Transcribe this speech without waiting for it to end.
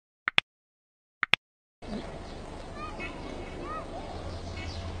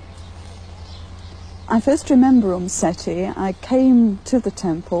I first remember Omm Sety. I came to the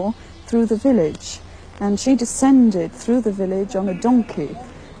temple through the village, and she descended through the village on a donkey,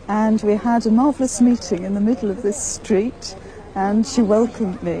 and we had a marvellous meeting in the middle of this street, and she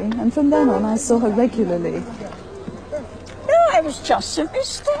welcomed me, and from then on I saw her regularly. No, I was just simply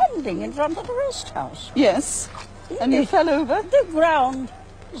standing in front of the rest house. Yes, and you fell over? The ground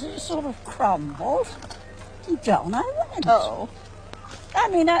sort of crumbled, and down I went. Oh. I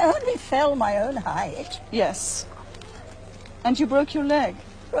mean, I only fell my own height. Yes. And you broke your leg?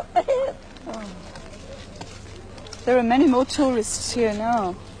 Oh. There are many more tourists here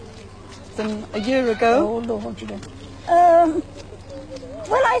now than a year ago. Oh, Lord, yeah.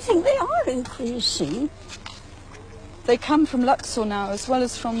 Well, I think they are increasing. They come from Luxor now, as well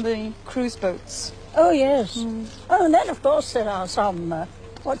as from the cruise boats. Oh, yes. Oh, and then, of course, there are some,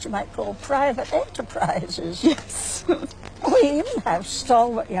 what you might call private enterprises. Yes. We even have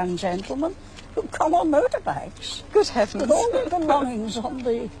stalwart young gentlemen who come on motorbikes. Good heavens. With all their belongings on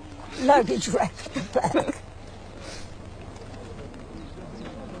the luggage rack at the back.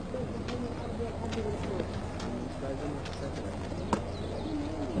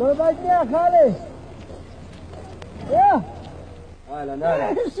 Yeah.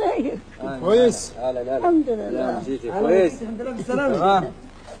 اهلا ازيك؟ كويس؟ الحمد لله. جيتي كويس؟ تمام.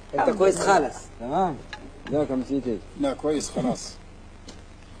 انت كويس خالص؟ تمام. ازيك ام سيتي؟ لا كويس خلاص.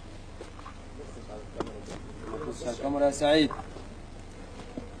 خش على الكاميرا يا سعيد.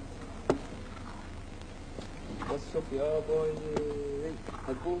 بس شوف يا بوي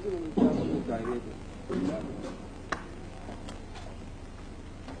هتبوظ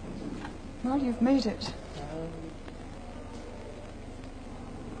Well, you've made it.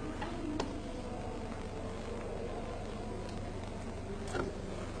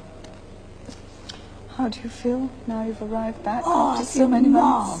 How do you feel now you've arrived back after so many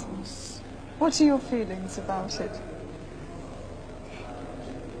months? Marvelous. What are your feelings about it?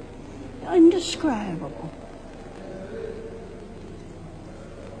 Indescribable.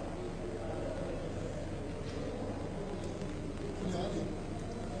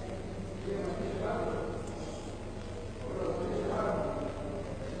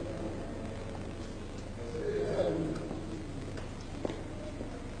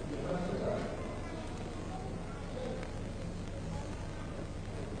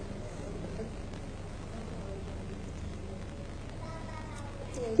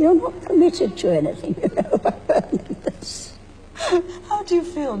 You're not committed to anything, you know. This. How do you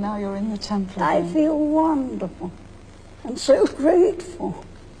feel now you're in the temple I again? feel wonderful and so grateful.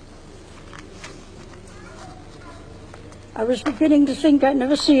 I was beginning to think I'd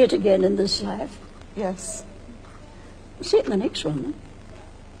never see it again in this life. Yes. See it in the next one, then.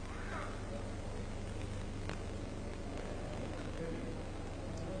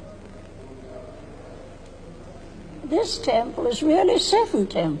 This temple is really 7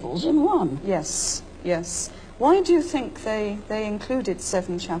 temples in one. Yes, yes. Why do you think they included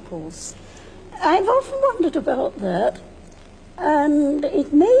 7 chapels? I've often wondered about that, and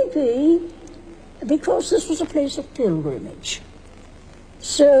it may be because this was a place of pilgrimage.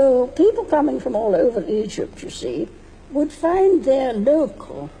 So people coming from all over Egypt, you see, would find their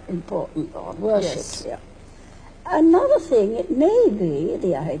local important god worshipped here. Another thing, it may be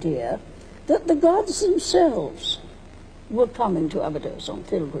the idea that the gods themselves were coming to Abydos on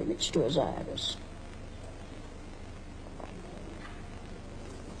pilgrimage to Osiris.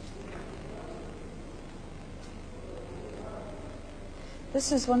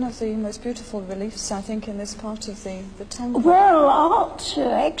 This is one of the most beautiful reliefs, I think, in this part of the temple. Well, art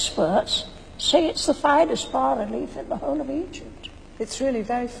experts say it's the finest bas-relief in the whole of Egypt. It's really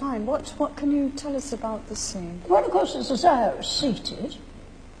very fine. What can you tell us about the scene? Well, of course, there's Osiris seated,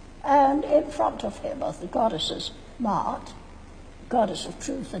 and in front of him are the goddesses Maat, goddess of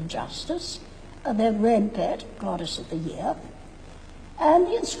truth and justice, and then Renpet, goddess of the year. And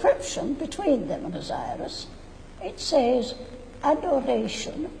the inscription between them and Osiris, it says,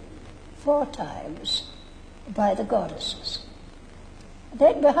 adoration 4 times by the goddesses.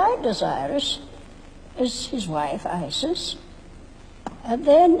 Then behind Osiris is his wife Isis, and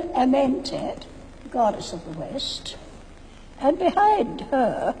then Amentet, goddess of the west, and behind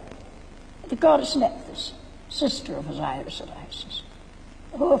her the goddess Nephthys, sister of Osiris and Isis,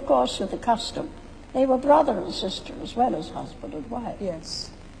 who of course with the custom, they were brother and sister as well as husband and wife. Yes.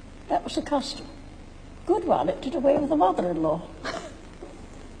 That was the custom. Good one, it did away with the mother-in-law.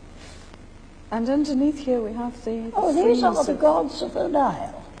 And underneath here we have the Oh, these are frieze the gods of the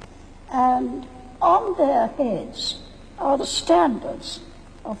Nile. And on their heads are the standards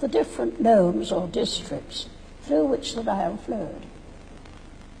of the different nomes or districts through which the Nile flowed.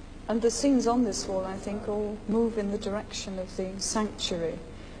 And the scenes on this wall, I think, all move in the direction of the sanctuary.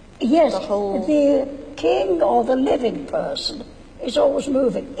 Yes, The king or the living person is always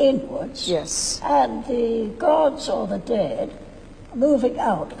moving inwards. Yes. And the gods or the dead are moving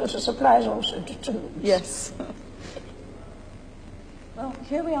out, because it applies also to tombs. Yes. Well,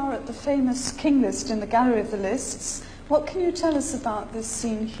 here we are at the famous king list in the Gallery of the Lists. What can you tell us about this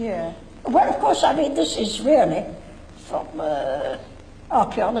scene here? Well, of course, I mean, this is really, from an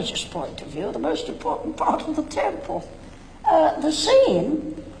archaeologist's point of view, the most important part of the temple. The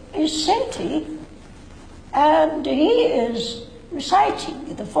scene is Seti, and he is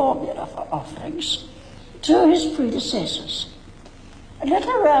reciting the formula for offerings to his predecessors.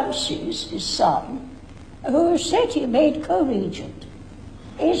 Little Ramses, his son, who Seti made co-regent,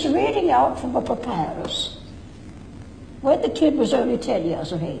 is reading out from a papyrus when the kid was only 10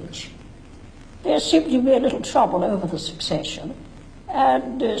 years of age. There seemed to be a little trouble over the succession,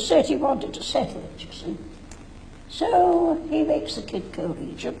 and Seti wanted to settle it, you see. So he makes the kid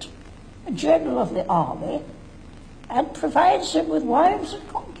co-regent, a general of the army, and provides him with wives and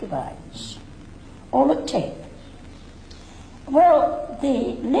concubines, all at 10. Well,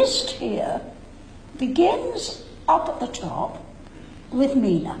 the list here begins up at the top with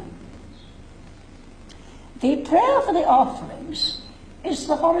Mina. The prayer for the offerings is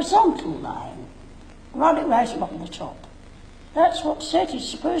the horizontal line, running right along the top. That's what Seti is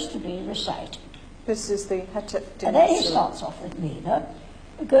supposed to be reciting. This is the Hetep dynasty. And then he starts off with Mina,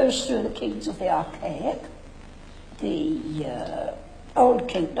 goes through the kings of the Archaic, the Old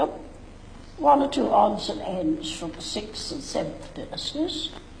Kingdom, one or two odds and ends from the 6th and 7th dynasties,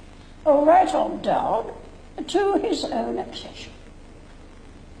 right on down to his own accession.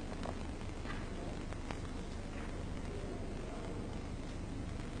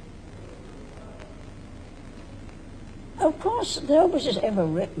 Of course, nobody's ever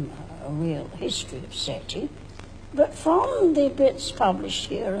written a real history of Seti, but from the bits published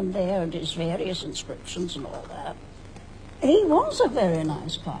here and there and his various inscriptions and all that, he was a very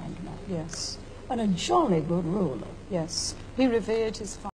nice, kind man. Yes. And a jolly good ruler. Yes. He revered his father.